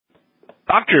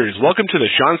Doctors, welcome to the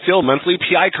Shawn Steel Monthly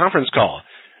PI Conference Call.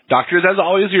 Doctors, as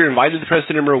always, you're invited to press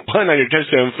the number 1 on your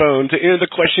touchtone phone to enter the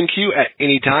question queue at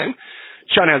any time.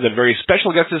 Shawn has a very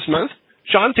special guest this month.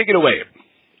 Shawn, take it away.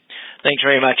 Thanks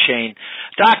very much, Shane.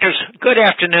 Doctors, good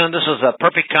afternoon. This is a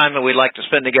perfect time that we'd like to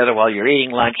spend together while you're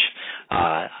eating lunch.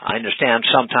 I understand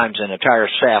sometimes an entire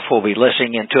staff will be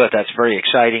listening into it. That's very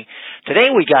exciting.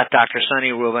 Today we got Dr.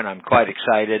 Sonny Rubin. I'm quite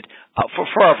excited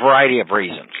for a variety of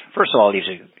reasons. First of all, he's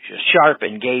a sharp,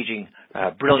 engaging,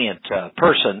 brilliant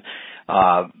person.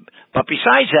 But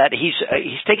besides that,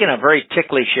 he's taken a very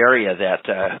ticklish area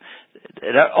that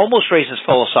it almost raises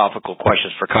philosophical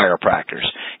questions for chiropractors.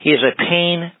 He is a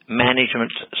pain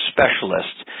management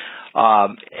specialist.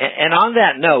 And on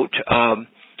that note,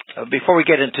 before we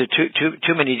get into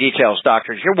too many details,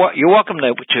 doctors, you're welcome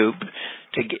to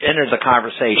enter the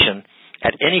conversation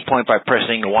at any point by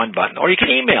pressing the 1 button, or you can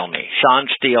email me, Shawn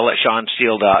Steel at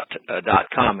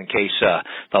ShawnSteel.com in case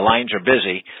the lines are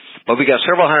busy. But we got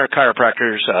several hundred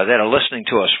chiropractors that are listening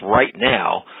to us right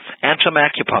now, and some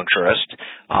acupuncturists.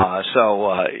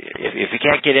 So if you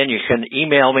can't get in, you can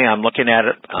email me. I'm looking at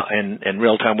it in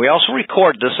real time. We also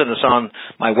record this, and it's on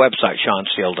my website,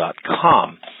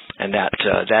 ShawnSteel.com, and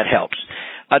that helps.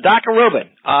 Dr.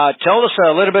 Rubin, tell us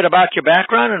a little bit about your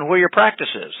background and where your practice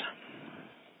is.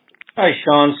 Hi,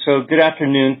 Shawn. So good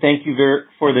afternoon. Thank you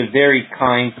for the very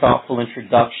kind, thoughtful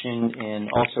introduction, and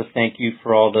also thank you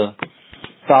for all the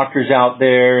doctors out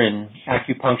there and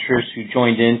acupuncturists who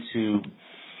joined in to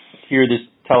hear this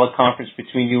teleconference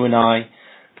between you and I.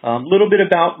 A little bit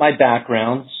about my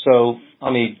background. So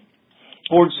I'm a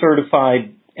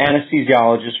board-certified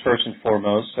anesthesiologist first and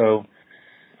foremost. So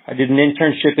I did an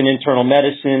internship in internal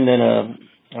medicine, then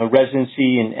a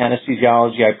residency in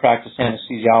anesthesiology. I practiced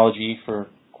anesthesiology for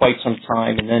quite some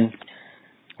time, and then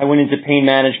I went into pain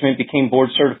management, became board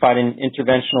certified in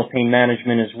interventional pain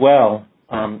management as well.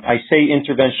 I say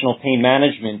interventional pain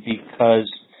management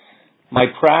because my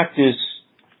practice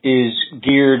is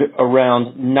geared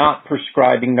around not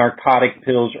prescribing narcotic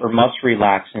pills or muscle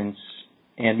relaxants,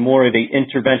 and more of an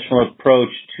interventional approach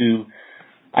to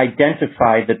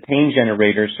identify the pain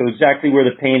generator, so exactly where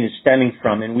the pain is stemming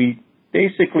from. And we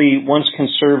basically, once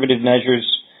conservative measures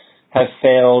have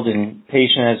failed and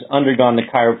patient has undergone the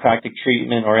chiropractic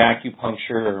treatment or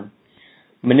acupuncture or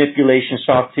manipulation,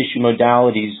 soft tissue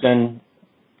modalities, then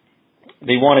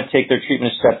they want to take their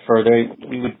treatment a step further.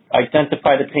 We would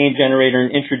identify the pain generator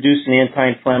and introduce an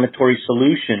anti-inflammatory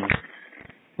solution,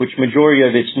 which majority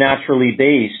of it's naturally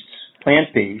based,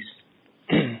 plant-based,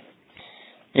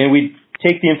 and we'd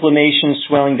take the inflammation,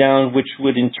 swelling down, which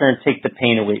would in turn take the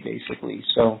pain away, basically.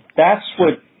 So that's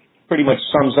what pretty much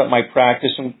sums up my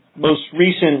practice. And most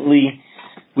recently,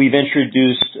 we've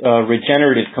introduced a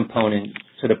regenerative component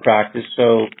to the practice.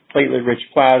 So platelet-rich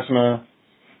plasma,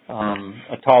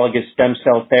 autologous stem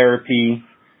cell therapy,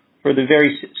 for the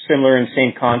very similar and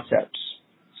same concepts.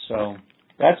 So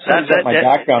that sums up my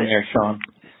background there, Shawn.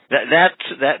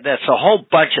 That's a whole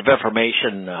bunch of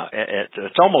information.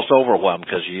 It's almost overwhelmed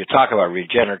because you talk about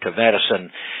regenerative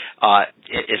medicine.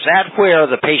 Is that where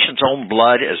the patient's own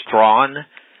blood is drawn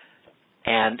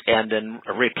and then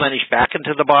replenished back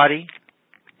into the body?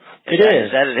 Is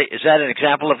that an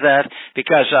example of that?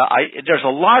 Because there's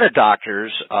a lot of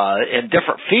doctors in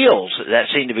different fields that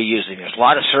seem to be using this. A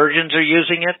lot of surgeons are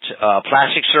using it,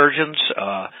 plastic surgeons.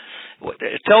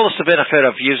 Tell us the benefit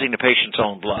of using the patient's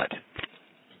own blood.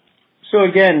 So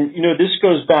again, this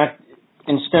goes back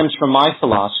and stems from my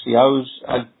philosophy.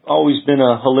 I've always been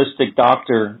a holistic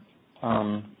doctor.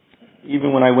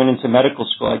 Even when I went into medical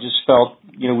school, I just felt,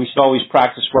 we should always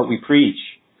practice what we preach.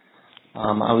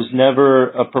 I was never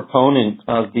a proponent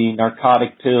of the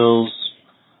narcotic pills,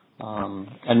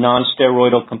 a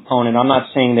non-steroidal component. I'm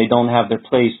not saying they don't have their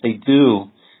place. They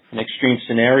do in extreme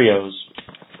scenarios.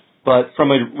 But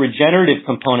from a regenerative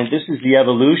component, this is the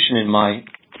evolution in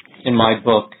my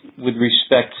book with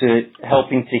respect to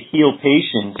helping to heal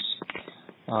patients.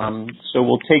 So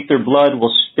we'll take their blood,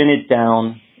 we'll spin it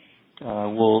down,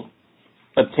 we'll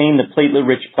obtain the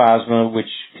platelet-rich plasma, which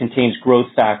contains growth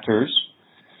factors,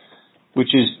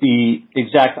 which is the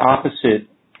exact opposite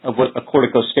of what a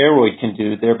corticosteroid can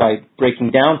do. Thereby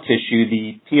breaking down tissue,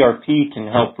 the PRP can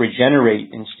help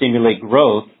regenerate and stimulate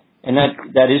growth, and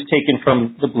that is taken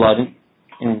from the blood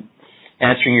in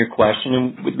answering your question.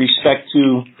 And with respect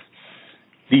to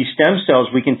the stem cells,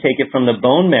 we can take it from the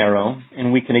bone marrow,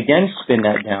 and we can again spin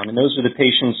that down. And those are the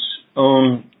patient's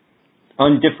own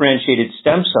undifferentiated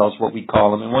stem cells, what we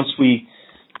call them. And once we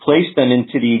place them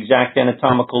into the exact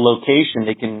anatomical location,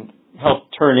 they can help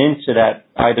turn into that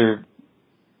either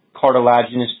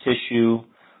cartilaginous tissue,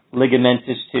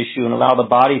 ligamentous tissue, and allow the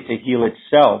body to heal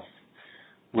itself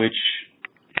which,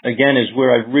 again, is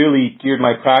where I've really geared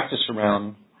my practice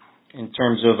around in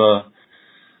terms of a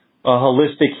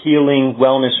holistic healing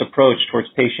wellness approach towards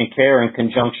patient care in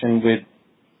conjunction with,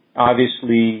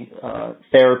 obviously,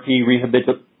 therapy,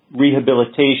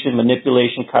 rehabilitation,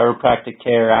 manipulation, chiropractic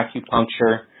care,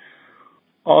 acupuncture,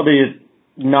 all the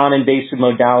non-invasive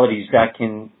modalities that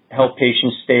can help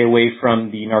patients stay away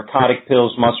from the narcotic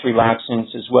pills, muscle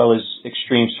relaxants, as well as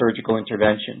extreme surgical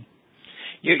intervention.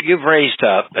 You've raised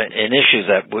an issue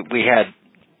that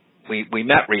we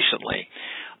met recently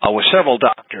with several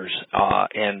doctors,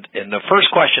 and the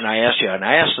first question I asked you, and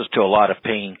I asked this to a lot of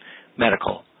pain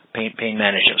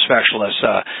management specialists.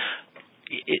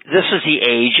 This is the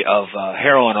age of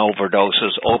heroin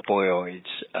overdoses, opioids,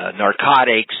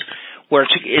 narcotics, where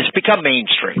it's become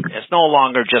mainstream. It's no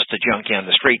longer just a junkie on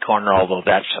the street corner, although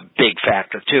that's a big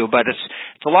factor too. But it's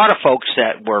a lot of folks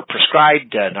that were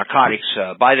prescribed narcotics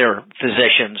by their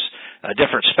physicians,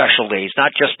 different specialties,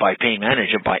 not just by pain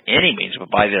management by any means, but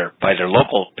by their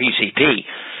local PCP,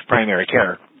 primary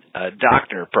care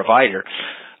doctor, provider.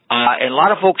 And a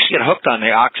lot of folks get hooked on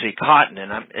the OxyContin,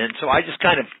 and so I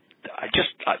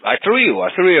threw you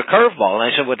a curveball, and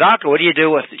I said, well, doctor, what do you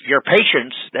do with your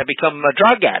patients that become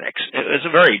drug addicts? It was a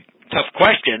very tough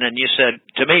question, and you said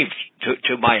to me,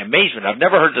 to my amazement, I've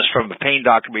never heard this from a pain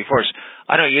doctor before,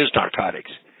 I don't use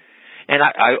narcotics. And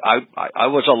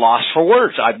I was a loss for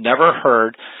words. I've never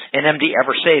heard an MD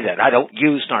ever say that. I don't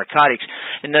use narcotics.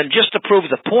 And then just to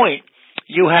prove the point,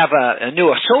 you have a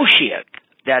new associate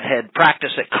that had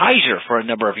practiced at Kaiser for a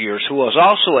number of years who was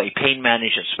also a pain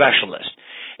management specialist.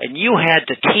 And you had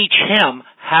to teach him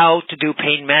how to do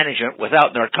pain management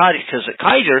without narcotics, because at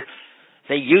Kaiser,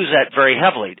 they use that very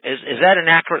heavily. Is that an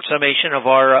accurate summation of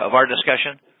our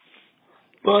discussion?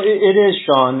 Well, it is,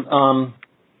 Shawn.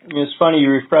 It's funny you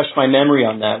refreshed my memory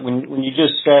on that. When you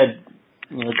just said,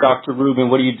 Dr. Rubin,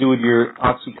 what do you do with your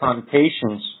OxyContin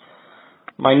patients?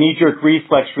 My knee-jerk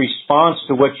reflex response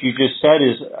to what you just said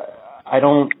is, I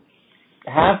don't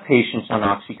have patients on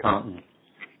OxyContin.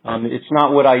 It's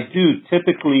not what I do.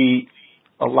 Typically,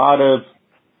 a lot of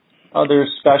other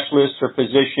specialists or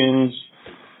physicians,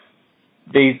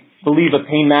 they believe a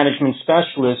pain management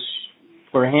specialist,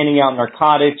 we're handing out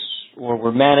narcotics or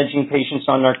we're managing patients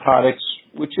on narcotics,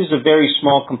 which is a very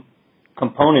small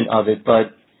component of it.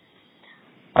 But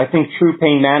I think true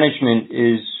pain management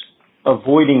is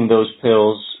avoiding those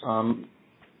pills.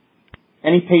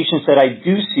 Any patients that I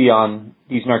do see on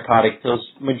these narcotic pills,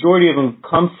 majority of them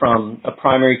come from a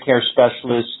primary care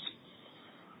specialist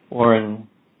or an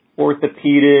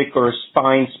orthopedic or a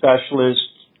spine specialist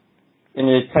in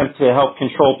an attempt to help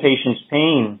control patients'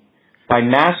 pain by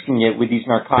masking it with these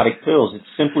narcotic pills. It's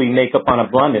simply makeup on a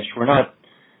blemish. We're not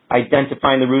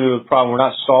identifying the root of the problem. We're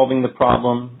not solving the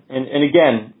problem. And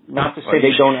again, not to say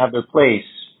they don't have their place.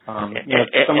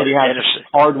 If somebody has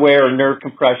hardware or nerve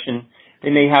compression, they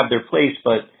may have their place,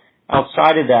 but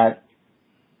outside of that,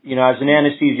 as an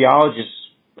anesthesiologist,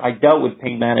 I dealt with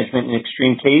pain management in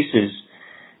extreme cases,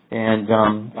 and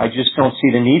I just don't see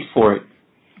the need for it,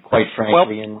 quite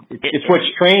frankly. And it's what's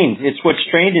trained. It's what's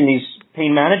trained in these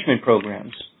pain management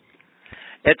programs.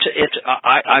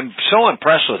 I'm so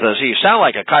impressed with this. You sound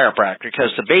like a chiropractor,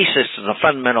 because the basis and the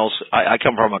fundamentals, I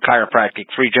come from a chiropractic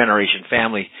 3-generation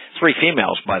family, 3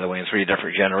 females, by the way, in 3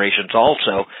 different generations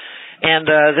also. And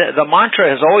the mantra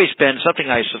has always been something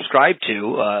I subscribe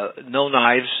to, no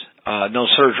knives, no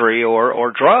surgery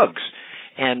or drugs.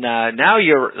 And now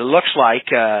it looks like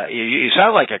you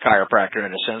sound like a chiropractor in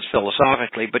a sense,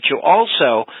 philosophically, but you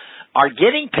also are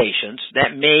getting patients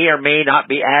that may or may not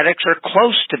be addicts or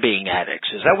close to being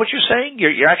addicts. Is that what you're saying?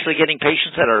 You're actually getting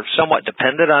patients that are somewhat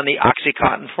dependent on the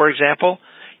OxyContin, for example?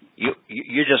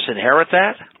 You just inherit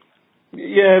that?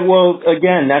 Yeah, well,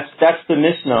 again, that's the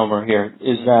misnomer here,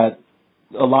 is that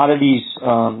a lot of these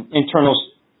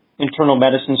internal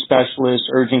medicine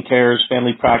specialists, urgent cares,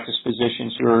 family practice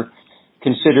physicians who are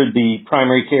considered the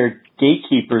primary care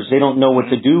gatekeepers, they don't know what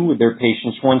to do with their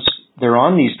patients once they're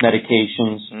on these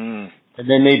medications. And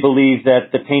then they believe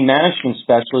that the pain management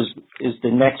specialist is the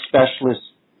next specialist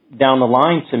down the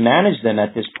line to manage them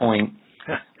at this point.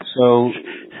 So,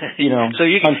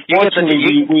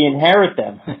 unfortunately, we inherit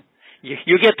them.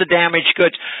 You get the damaged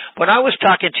goods. When I was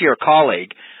talking to your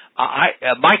colleague,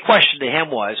 my question to him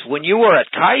was, when you were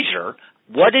at Kaiser,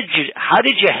 how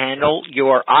did you handle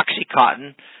your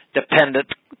OxyContin dependent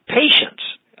patients?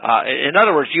 In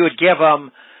other words, you would give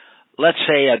them, let's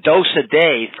say, a dose a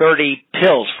day, 30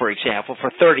 pills, for example,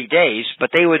 for 30 days,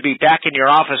 but they would be back in your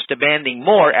office demanding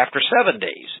more after 7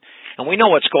 days. And we know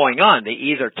what's going on. They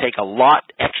either take a lot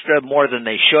extra more than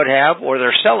they should have, or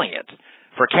they're selling it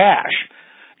for cash.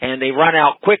 and they run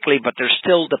out quickly, but they're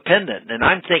still dependent. And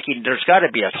I'm thinking there's got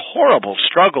to be a horrible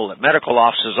struggle at medical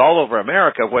offices all over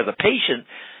America where the patient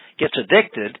gets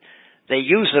addicted, they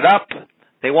use it up,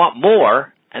 they want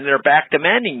more, and they're back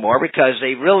demanding more because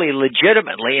they really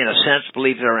legitimately, in a sense,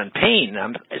 believe they're in pain.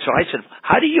 So I said,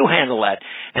 how do you handle that?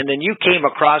 And then you came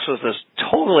across with this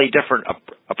totally different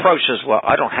approach as well.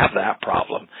 I don't have that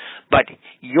problem. But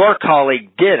your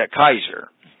colleague did at Kaiser.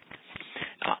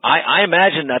 I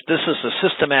imagine that this is a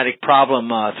systematic problem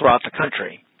throughout the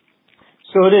country.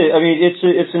 So it is. I mean,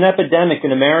 it's an epidemic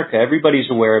in America. Everybody's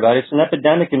aware about it. It's an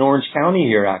epidemic in Orange County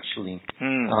here, actually.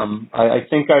 I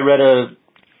think I read a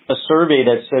survey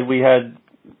that said we had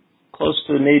close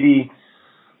to maybe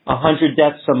 100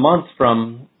 deaths a month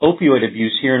from opioid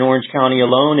abuse here in Orange County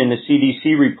alone, and the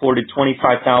CDC reported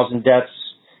 25,000 deaths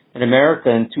in America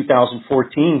in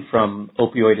 2014 from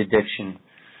opioid addiction.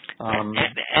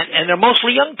 And they're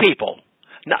mostly young people.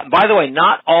 By the way,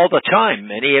 not all the time.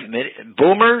 Many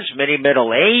boomers, many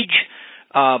middle age,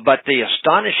 but the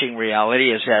astonishing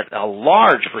reality is that a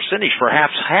large percentage,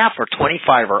 perhaps half or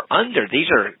 25 or under, these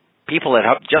are people that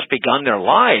have just begun their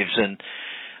lives. And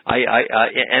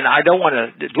I don't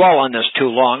want to dwell on this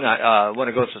too long. I want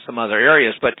to go to some other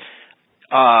areas, but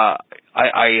I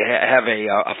have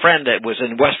a friend that was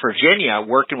in West Virginia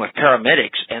working with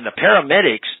paramedics, and the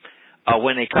paramedics,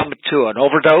 when they come to an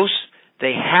overdose,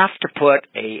 they have to put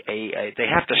they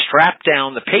have to strap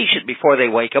down the patient before they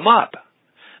wake him up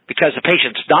because the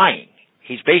patient's dying.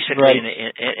 He's basically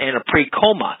in a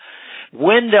pre-coma.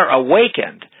 When they're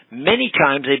awakened, many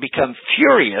times they become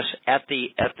furious at the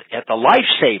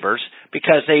lifesavers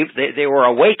because they were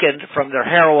awakened from their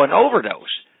heroin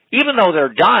overdose. Even though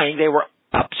they're dying, they were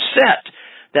upset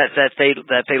that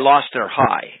they lost their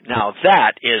high. Now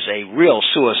that is a real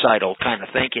suicidal kind of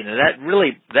thinking, and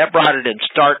that brought it in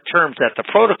stark terms that the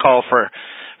protocol for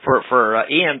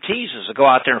EMTs is to go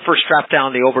out there and first strap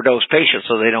down the overdose patient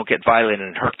so they don't get violent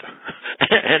and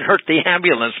hurt the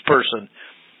ambulance person.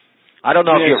 I don't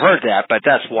know if you've heard that, but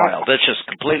that's wild. That's just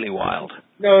completely wild.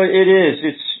 No, it is.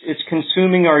 It's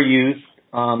consuming our youth.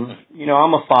 I'm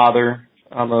a father.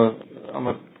 I'm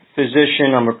a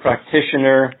physician. I'm a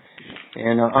practitioner.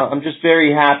 And I'm just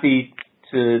very happy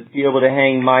to be able to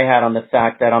hang my hat on the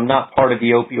fact that I'm not part of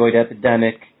the opioid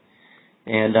epidemic.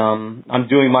 And I'm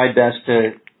doing my best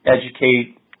to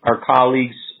educate our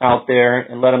colleagues out there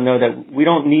and let them know that we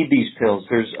don't need these pills.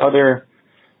 There's other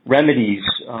remedies.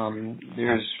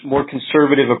 There's more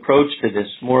conservative approach to this,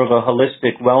 more of a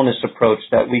holistic wellness approach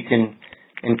that we can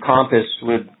encompass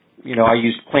with, I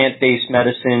use plant-based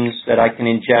medicines that I can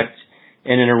inject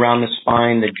in and around the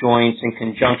spine, the joints, in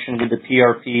conjunction with the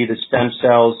PRP, the stem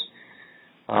cells.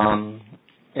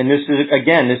 And this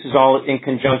is all in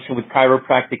conjunction with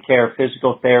chiropractic care,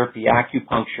 physical therapy,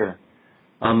 acupuncture.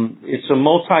 It's a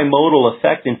multimodal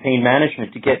effect in pain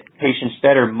management to get patients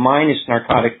better, minus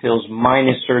narcotic pills,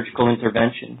 minus surgical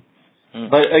intervention.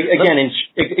 But again, in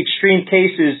extreme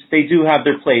cases, they do have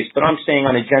their place. But I'm saying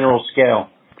on a general scale,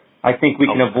 I think we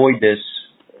can avoid this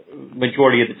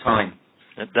majority of the time.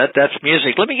 That's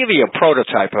music. Let me give you a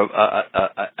prototype of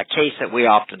a case that we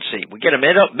often see. We get a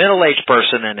middle-aged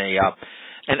person in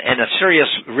a serious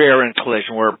rear-end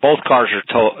collision where both cars are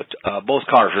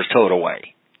towed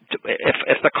away.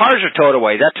 If the cars are towed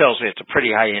away, that tells me it's a pretty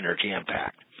high energy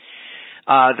impact.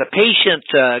 The patient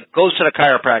goes to the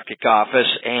chiropractic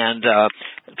office and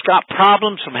it's got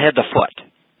problems from head to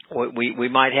foot. We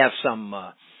might have some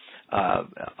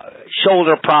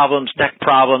shoulder problems, neck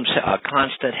problems,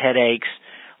 constant headaches,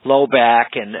 low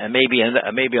back, and maybe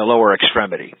a lower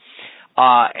extremity.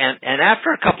 And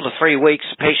after a couple of 3 weeks,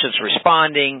 the patient's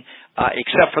responding,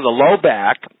 except for the low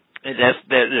back.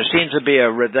 There seems to be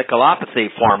a radiculopathy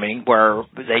forming where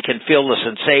they can feel the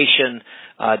sensation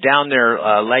down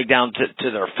their leg down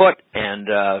to their foot, and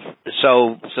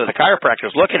so the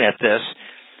chiropractor's looking at this,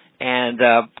 and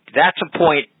that's a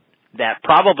point that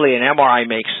probably an MRI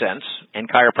makes sense, and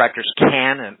chiropractors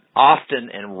can and often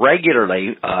and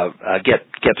regularly get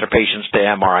their patients to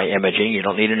MRI imaging. You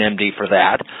don't need an MD for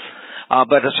that.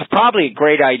 But it's probably a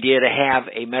great idea to have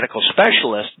a medical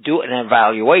specialist do an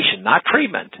evaluation, not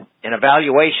treatment, an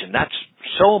evaluation. That's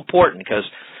so important because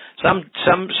some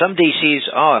DCs,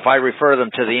 if I refer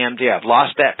them to the MD, I've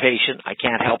lost that patient, I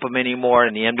can't help him anymore,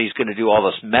 and the MD is going to do all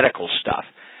this medical stuff.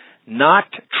 Not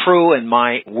true in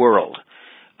my world.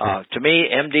 To me,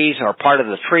 MDs are part of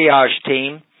the triage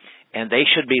team, and they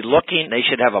should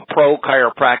have a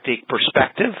pro-chiropractic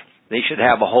perspective. They should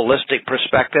have a holistic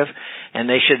perspective, and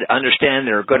they should understand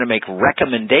they're going to make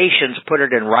recommendations, put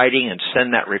it in writing, and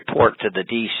send that report to the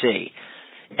DC.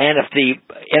 And if the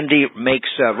MD makes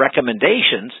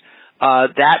recommendations,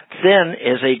 that then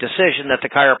is a decision that the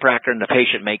chiropractor and the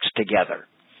patient makes together.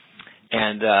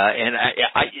 And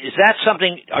is that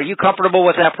something, are you comfortable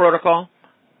with that protocol?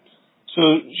 So,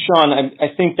 Shawn, I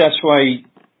think that's why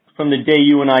from the day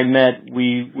you and I met,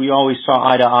 we always saw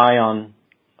eye to eye on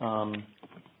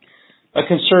a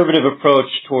conservative approach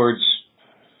towards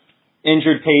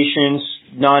injured patients,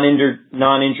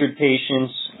 non-injured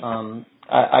patients.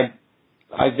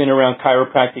 I've been around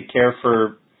chiropractic care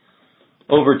for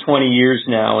over 20 years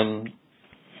now, and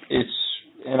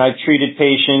I've treated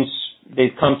patients.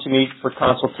 They've come to me for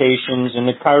consultations, and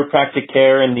the chiropractic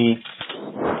care and the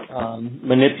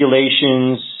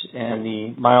manipulations and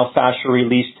the myofascial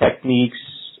release techniques,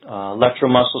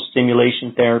 electromuscle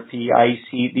stimulation therapy,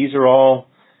 IEC, these are all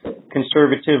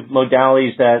conservative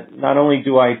modalities that not only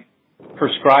do I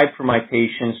prescribe for my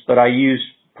patients, but I use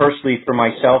personally for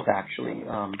myself, actually.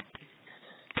 I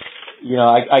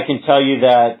can tell you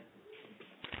that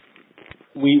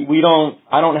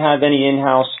I don't have any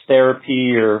in-house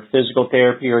therapy or physical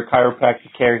therapy or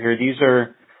chiropractic care here. These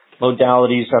are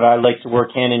modalities that I like to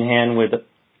work hand in hand with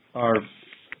our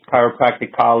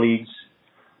chiropractic colleagues.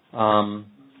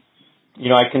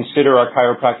 I consider our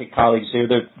chiropractic colleagues,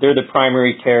 they're the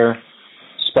primary care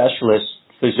specialists,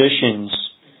 physicians,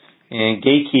 and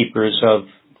gatekeepers of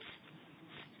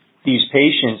these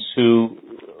patients who,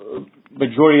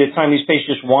 majority of the time, these patients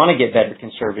just want to get better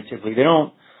conservatively. They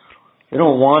don't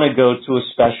want to go to a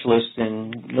specialist,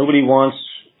 and nobody wants,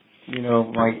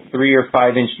 my 3 or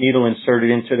 5 inch needle inserted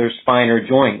into their spine or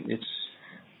joint.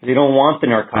 They don't want the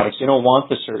narcotics. They don't want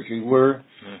the surgery.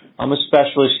 I'm a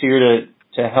specialist here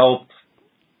to help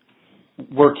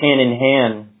work hand in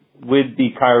hand with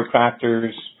the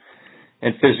chiropractors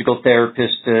and physical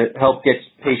therapists to help get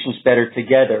patients better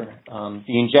together.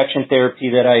 The injection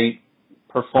therapy that I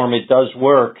perform, it does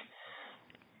work,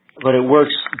 but it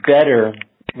works better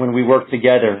when we work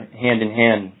together hand in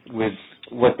hand with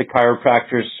what the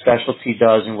chiropractor's specialty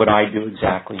does and what I do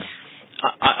exactly.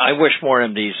 I wish more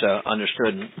MDs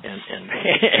understood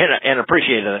and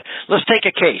appreciated it. Let's take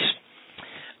a case.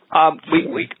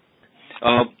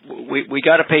 We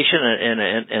got a patient in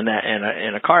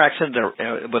a car accident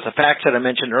with the facts that I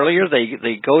mentioned earlier.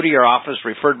 They go to your office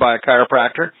referred by a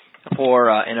chiropractor for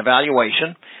an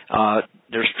evaluation.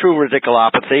 There's true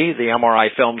radiculopathy. The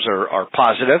MRI films are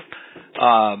positive.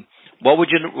 What would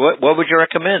you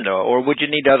recommend, or would you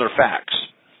need other facts?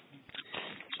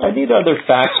 I need other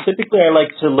facts. Typically, I like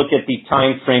to look at the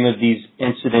time frame of these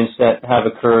incidents that have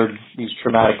occurred, these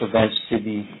traumatic events to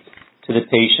the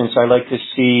patients. I like to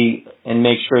see and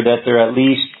make sure that they're at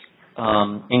least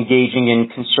engaging in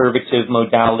conservative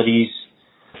modalities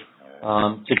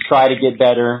to try to get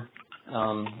better.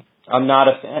 I'm not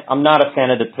a fan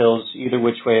of the pills either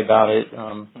which way about it.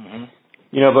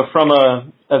 But from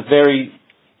a very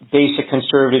basic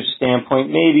conservative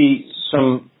standpoint, maybe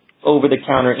some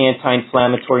over-the-counter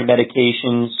anti-inflammatory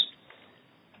medications.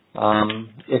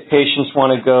 If patients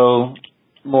want to go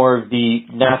more of the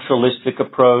naturalistic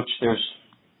approach, there's,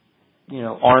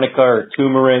 arnica or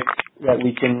turmeric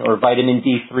or vitamin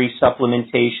D3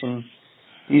 supplementation.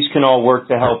 These can all work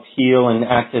to help heal and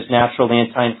act as natural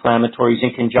anti-inflammatories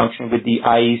in conjunction with the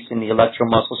IEC and the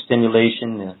electromuscle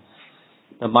stimulation,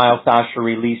 the myofascial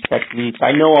release techniques.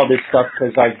 I know all this stuff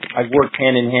because I've worked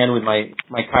hand in hand with my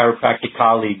chiropractic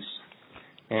colleagues,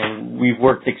 and we've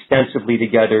worked extensively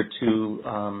together to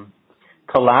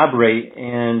collaborate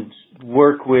and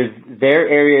work with their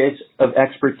areas of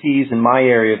expertise and my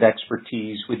area of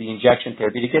expertise with the injection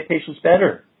therapy to get patients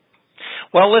better.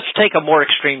 Well, let's take a more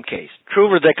extreme case. True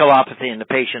radiculopathy in the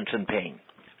patient's in pain.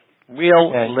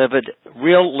 Real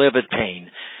livid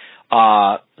pain.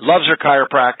 Loves her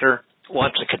chiropractor,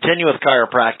 wants to continue with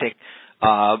chiropractic,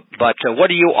 but what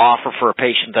do you offer for a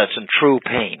patient that's in true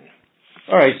pain?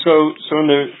 All right, so in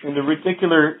the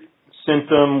radicular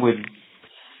symptom with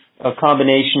a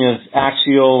combination of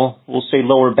axial, we'll say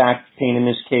lower back pain in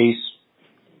this case,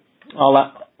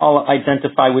 I'll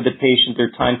identify with the patient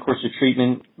their time course of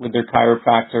treatment with their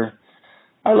chiropractor.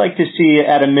 I like to see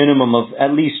at a minimum of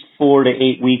at least 4 to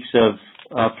 8 weeks of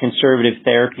conservative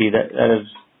therapy that has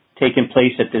taken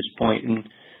place at this point.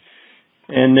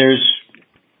 And there's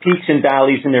peaks and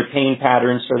valleys in their pain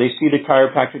patterns. So they see the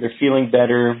chiropractor, they're feeling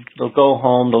better. They'll go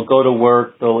home, they'll go to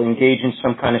work, they'll engage in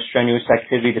some kind of strenuous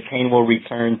activity. The pain will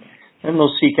return. Then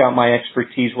they'll seek out my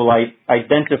expertise. Will I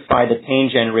identify the pain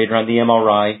generator on the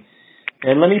MRI?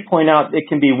 And let me point out, it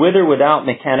can be with or without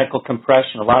mechanical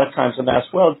compression. A lot of times I'm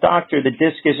asked, well, doctor, the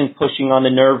disc isn't pushing on the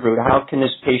nerve root. How can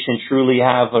this patient truly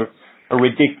have a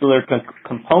radicular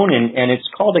component? And it's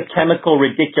called a chemical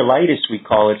radiculitis, we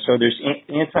call it. So there's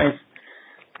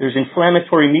there's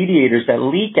inflammatory mediators that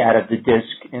leak out of the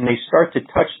disc, and they start to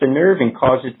touch the nerve and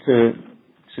cause it to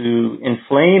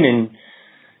inflame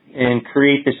and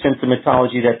create the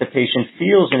symptomatology that the patient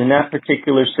feels. And in that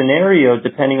particular scenario,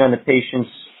 depending on the patient's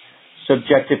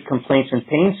subjective complaints and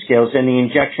pain scales, and the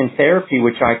injection therapy,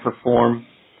 which I perform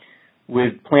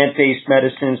with plant-based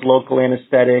medicines, local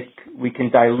anesthetic, we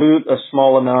can dilute a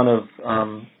small amount of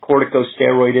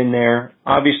corticosteroid in there.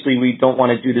 Obviously, we don't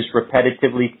want to do this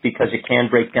repetitively because it can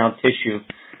break down tissue.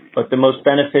 But the most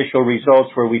beneficial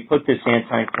results where we put this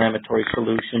anti-inflammatory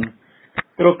solution,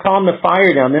 it'll calm the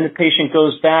fire down. Then the patient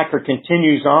goes back or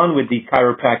continues on with the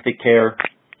chiropractic care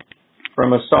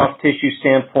from a soft tissue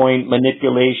standpoint,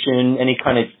 manipulation, any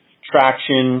kind of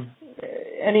traction,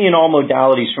 any and all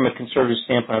modalities from a conservative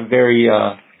standpoint. I'm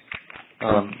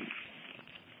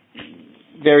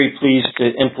very pleased to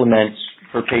implement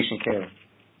for patient care.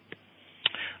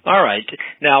 All right.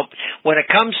 Now, when it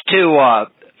comes to,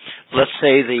 let's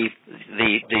say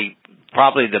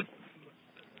probably the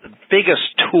biggest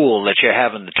tool that you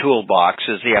have in the toolbox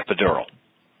is the epidural.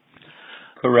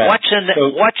 Correct.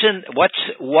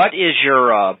 What is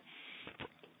your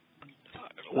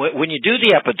when you do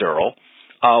the epidural?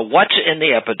 What's in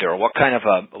the epidural? What kind of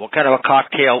a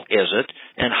cocktail is it?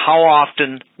 And how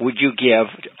often would you give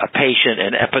a patient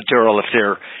an epidural if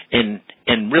they're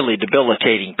in really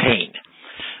debilitating pain?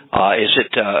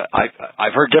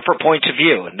 I've heard different points of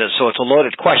view, and so it's a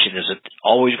loaded question. Is it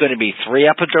always going to be 3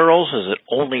 epidurals? Is it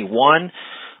only 1?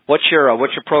 What's your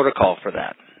protocol for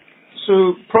that?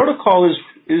 So protocol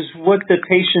is what the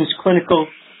patient's clinical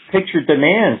picture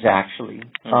demands, actually.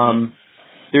 Mm-hmm.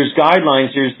 There's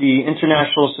guidelines. There's the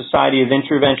International Society of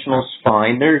Interventional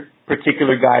Spine. Their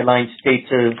particular guidelines state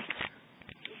to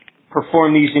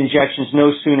perform these injections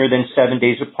no sooner than 7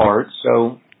 days apart.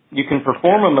 So you can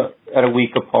perform them at a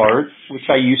week apart, which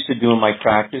I used to do in my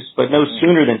practice, but no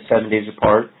sooner than 7 days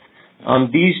apart.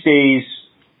 These days,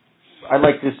 I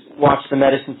like to watch the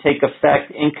medicine take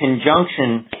effect in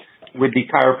conjunction with the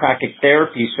chiropractic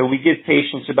therapy. So we give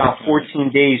patients about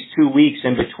 14 days, 2 weeks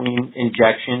in between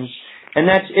injections, and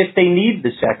that's if they need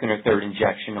the second or third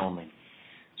injection only.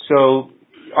 So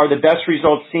are the best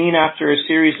results seen after a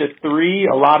series of 3?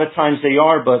 A lot of times they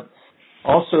are, but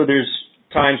also there's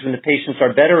times when the patients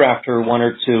are better after 1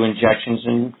 or 2 injections,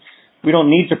 and we don't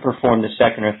need to perform the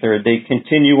second or third. They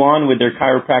continue on with their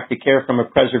chiropractic care from a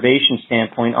preservation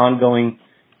standpoint, ongoing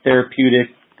therapeutic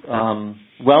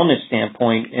wellness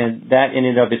standpoint, and that in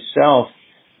and of itself,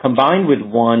 combined with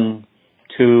 1,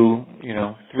 2,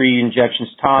 3 injections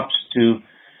tops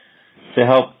to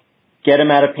help get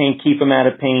them out of pain, keep them out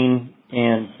of pain,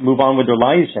 and move on with their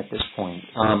lives at this point.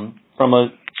 From a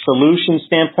solution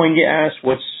standpoint, you ask,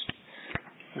 what's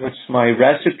my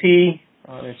recipe?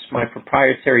 It's my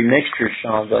proprietary mixture,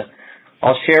 Shawn, but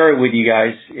I'll share it with you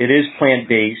guys. It is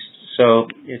plant-based, so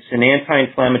it's an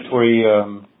anti-inflammatory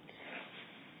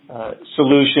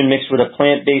solution mixed with a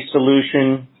plant-based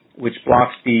solution, which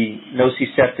blocks the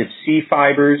nociceptive C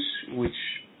fibers, which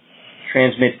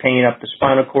transmit pain up the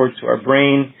spinal cord to our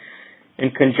brain, in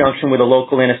conjunction with a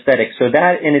local anesthetic. So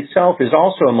that in itself is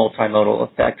also a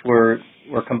multimodal effect. We're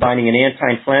combining an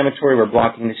anti-inflammatory, we're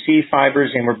blocking the C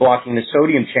fibers, and we're blocking the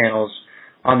sodium channels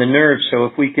on the nerves. So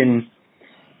if we can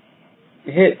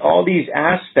hit all these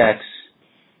aspects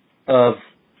of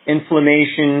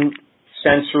inflammation,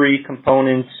 sensory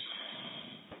components,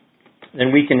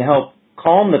 then we can help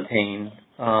calm the pain.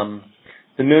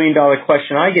 The $1 million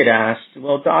question I get asked,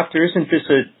 well, doctor, isn't this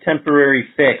a temporary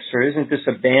fix, or isn't this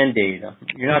a Band-Aid?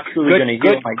 You're not truly going to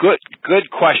heal my...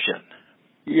 Good question.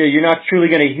 Yeah, you're not truly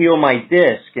going to heal my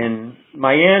disc. And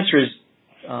my answer is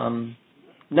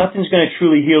nothing's going to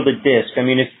truly heal the disc. I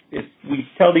mean, if we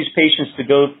tell these patients to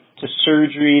go to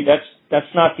surgery,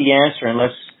 that's not the answer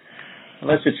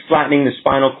unless it's flattening the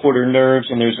spinal cord or nerves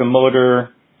and there's a motor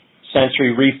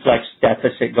sensory reflex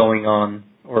deficit going on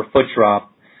or foot drop.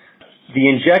 The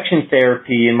injection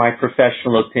therapy, in my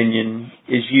professional opinion,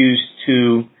 is used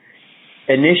to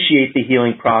initiate the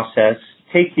healing process,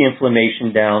 take the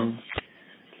inflammation down,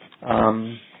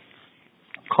 calm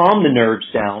the nerves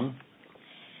down,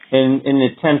 and in an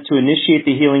attempt to initiate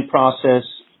the healing process,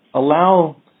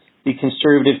 allow the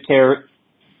conservative care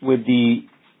with the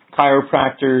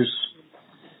chiropractors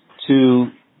to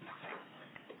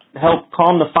help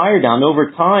calm the fire down.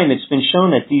 Over time, it's been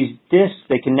shown that these discs,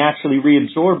 they can naturally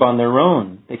reabsorb on their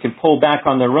own. They can pull back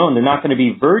on their own. They're not going to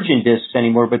be virgin discs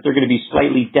anymore, but they're going to be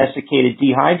slightly desiccated,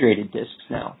 dehydrated discs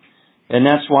now. And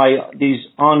that's why these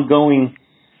ongoing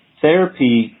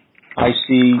therapy I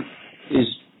see is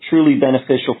truly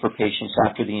beneficial for patients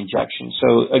after the injection.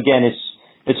 So again,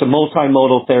 it's a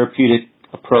multimodal therapeutic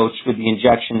approach with the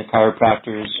injection, the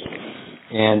chiropractors,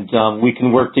 and we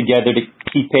can work together to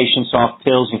keep patients off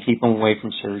pills and keep them away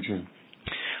from surgery.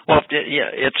 Well,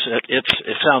 yeah, it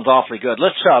sounds awfully good.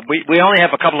 Let's we only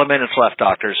have a couple of minutes left,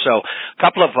 doctor. So, a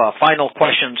couple of final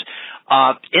questions.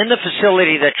 In the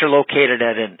facility that you're located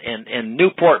at in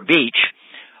Newport Beach,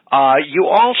 you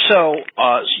also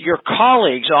your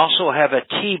colleagues also have a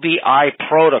TBI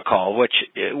protocol, which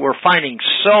we're finding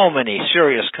so many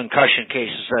serious concussion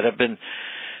cases that have been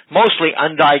mostly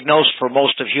undiagnosed for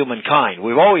most of humankind.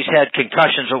 We've always had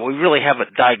concussions, but we really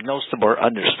haven't diagnosed them or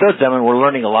understood them, and we're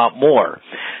learning a lot more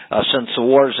since the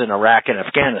wars in Iraq and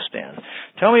Afghanistan.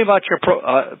 Tell me about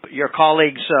your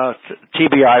colleagues'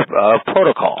 TBI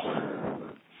protocol.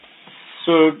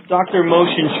 So Dr.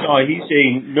 Motion Shaw, he's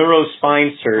a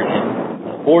neurospine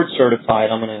surgeon, board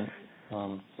certified. I'm going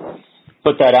to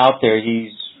put that out there.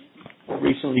 He's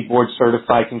recently board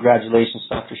certified. Congratulations,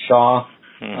 Dr. Shaw.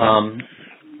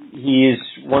 He is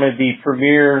one of the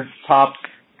premier top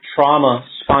trauma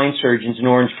spine surgeons in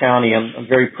Orange County. I'm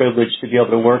very privileged to be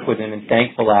able to work with him and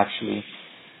thankful, actually.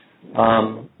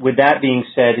 With that being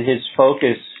said, his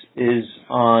focus is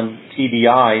on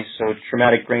TBI, so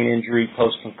traumatic brain injury,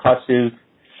 post-concussive,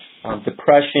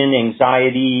 depression,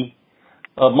 anxiety,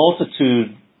 a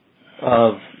multitude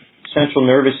of central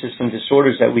nervous system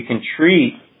disorders that we can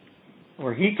treat,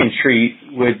 or he can treat,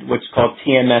 with what's called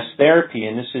TMS therapy,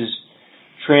 and this is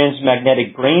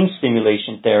transmagnetic brain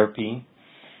stimulation therapy.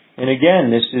 And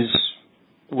again, this is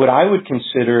what I would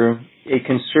consider a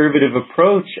conservative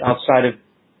approach outside of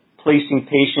placing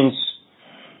patients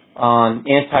on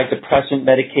antidepressant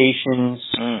medications,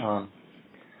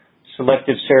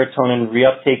 selective serotonin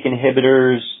reuptake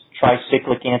inhibitors,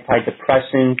 tricyclic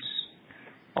antidepressants,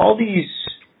 all these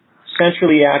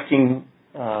centrally acting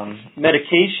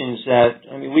medications that,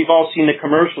 I mean, we've all seen the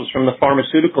commercials from the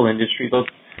pharmaceutical industry. They'll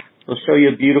show you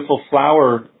a beautiful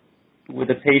flower with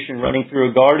a patient running through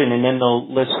a garden, and then they'll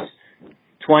list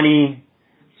 20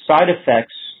 side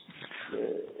effects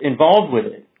involved with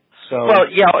it. So, well,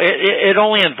 yeah, it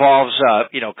only involves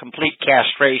complete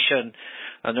castration,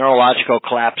 a neurological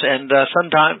collapse, and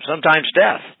sometimes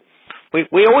death.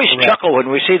 We always chuckle when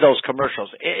we see those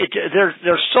commercials.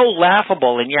 They're so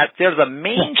laughable, and yet they're the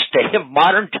mainstay of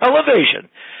modern television.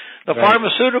 The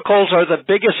pharmaceuticals are the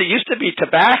biggest. It used to be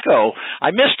tobacco.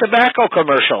 I miss tobacco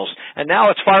commercials, and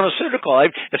now it's pharmaceutical.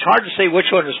 It's hard to say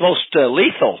which one is most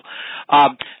lethal.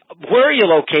 Where are you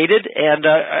located, and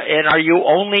are you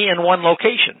only in one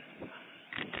location?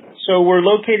 So we're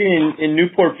located in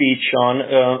Newport Beach, Shawn,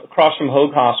 across from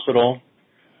Hoag Hospital.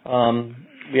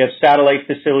 We have satellite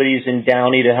facilities in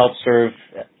Downey to help serve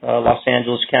Los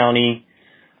Angeles County.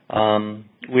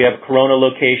 We have a Corona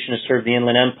location to serve the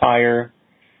Inland Empire.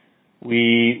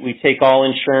 We take all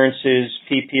insurances,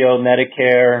 PPO,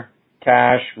 Medicare,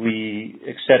 cash. We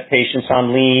accept patients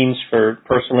on liens for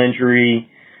personal injury.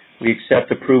 We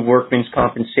accept approved workman's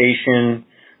compensation.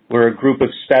 We're a group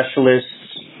of specialists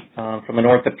from an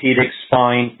orthopedic,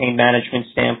 spine, pain management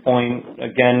standpoint.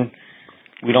 Again,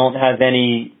 we don't have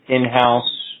any in-house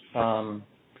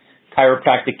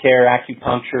chiropractic care,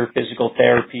 acupuncture, physical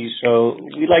therapy. So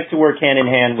we like to work hand in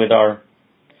hand with our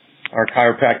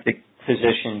chiropractic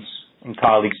physicians and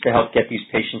colleagues to help get these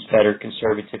patients better,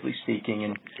 conservatively speaking.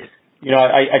 And,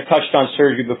 I touched on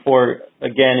surgery before,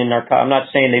 again, I'm not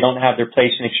saying they don't have their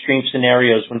place in extreme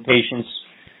scenarios when patients,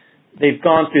 they've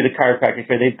gone through the chiropractic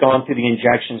care, they've gone through the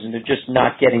injections, and they're just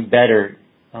not getting better.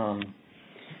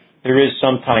 There is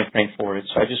some time frame for it,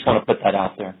 so I just want to put that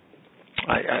out there.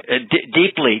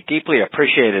 Deeply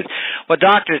appreciated. Well,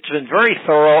 doctor, it's been very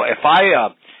thorough. If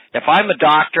I'm a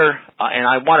doctor and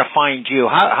I want to find you,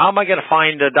 how am I going to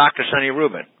find Dr. Sonny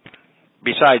Rubin?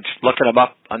 Besides looking him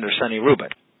up under Sonny Rubin,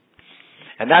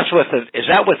 and that's is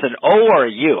that with an O or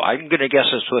a U? I'm going to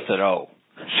guess it's with an O.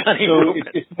 Sonny Rubin.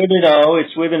 It's with an O.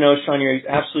 It's with an O, Sean. You're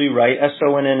absolutely right.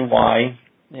 SONNY,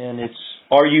 and it's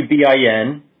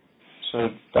RUBIN.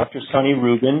 So Dr. Sonny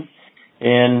Rubin,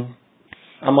 and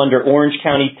I'm under Orange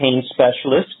County Pain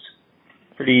Specialist.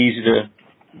 Pretty easy to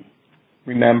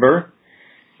remember.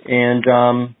 And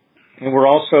we're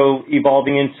also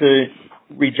evolving into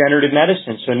regenerative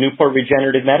medicine, so Newport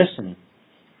Regenerative Medicine.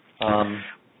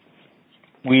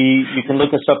 You can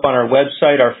look us up on our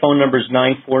website. Our phone number is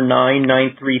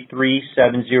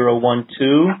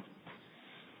 949-933-7012.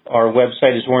 Our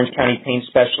website is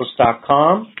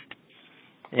orangecountypainspecialist.com.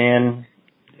 And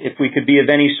if we could be of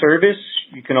any service,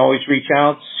 you can always reach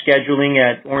out, scheduling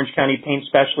at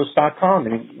orangecountypainspecialist.com.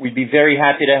 And we'd be very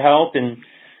happy to help, and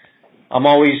I'm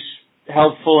always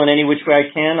helpful in any which way I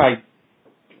can.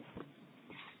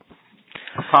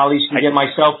 Colleagues can get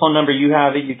my cell phone number. You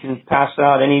have it. You can pass it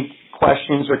out. Any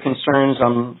questions or concerns,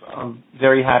 I'm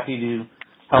very happy to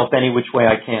help any which way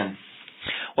I can.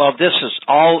 Well, this is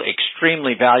all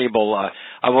extremely valuable.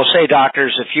 I will say,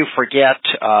 doctors, if you forget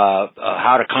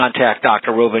how to contact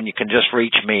Dr. Rubin, you can just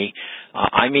reach me.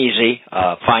 I'm easy.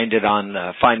 Find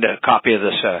a copy of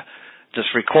this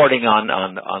recording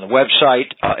on the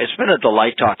website. It's been a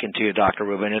delight talking to you, Dr.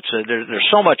 Rubin. There's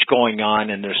so much going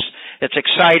on, and it's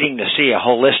exciting to see a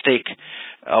holistic,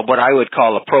 what I would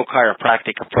call a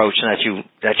pro-chiropractic approach, and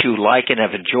that you like and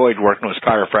have enjoyed working with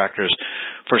chiropractors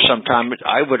for some time.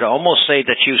 I would almost say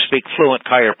that you speak fluent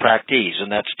chiropractese,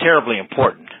 and that's terribly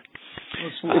important.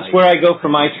 It's where I go for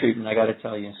my treatment, I got to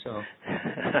tell you. So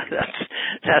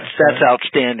that's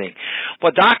outstanding.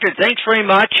 Well, doctor, thanks very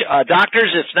much.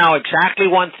 Doctors, it's now exactly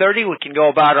 1:30. We can go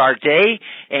about our day,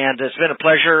 and it's been a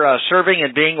pleasure serving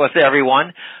and being with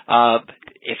everyone.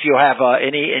 If you have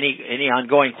any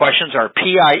ongoing questions, our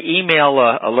PI email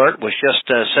alert was just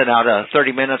sent out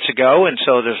 30 minutes ago, and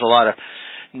so there's a lot of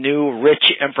new, rich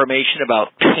information about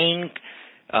pain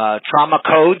trauma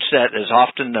codes that is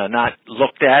often not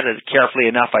looked at carefully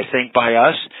enough, I think, by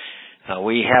us.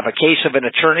 We have a case of an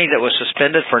attorney that was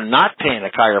suspended for not paying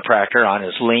a chiropractor on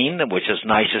his lien, which is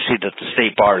nice to see that the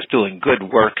state bar is doing good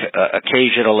work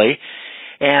occasionally.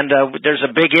 And there's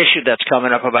a big issue that's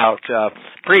coming up about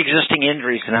pre-existing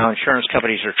injuries and how insurance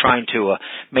companies are trying to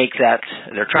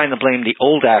they're trying to blame the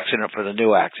old accident for the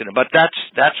new accident. But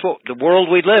that's what the world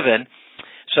we live in.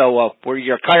 So we're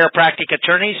your chiropractic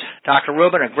attorneys. Dr.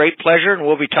 Rubin, a great pleasure, and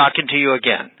we'll be talking to you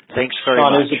again. Thanks very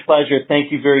much. It was a pleasure.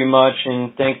 Thank you very much,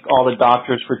 and thank all the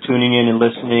doctors for tuning in and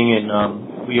listening,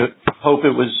 and we hope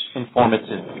it was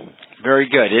informative. Very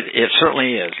good. It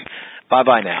certainly is.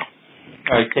 Bye-bye now.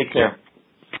 All right, take care.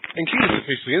 Thank you. This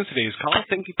officially ends today's call.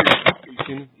 Thank you for your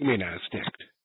participation. You may now disconnect.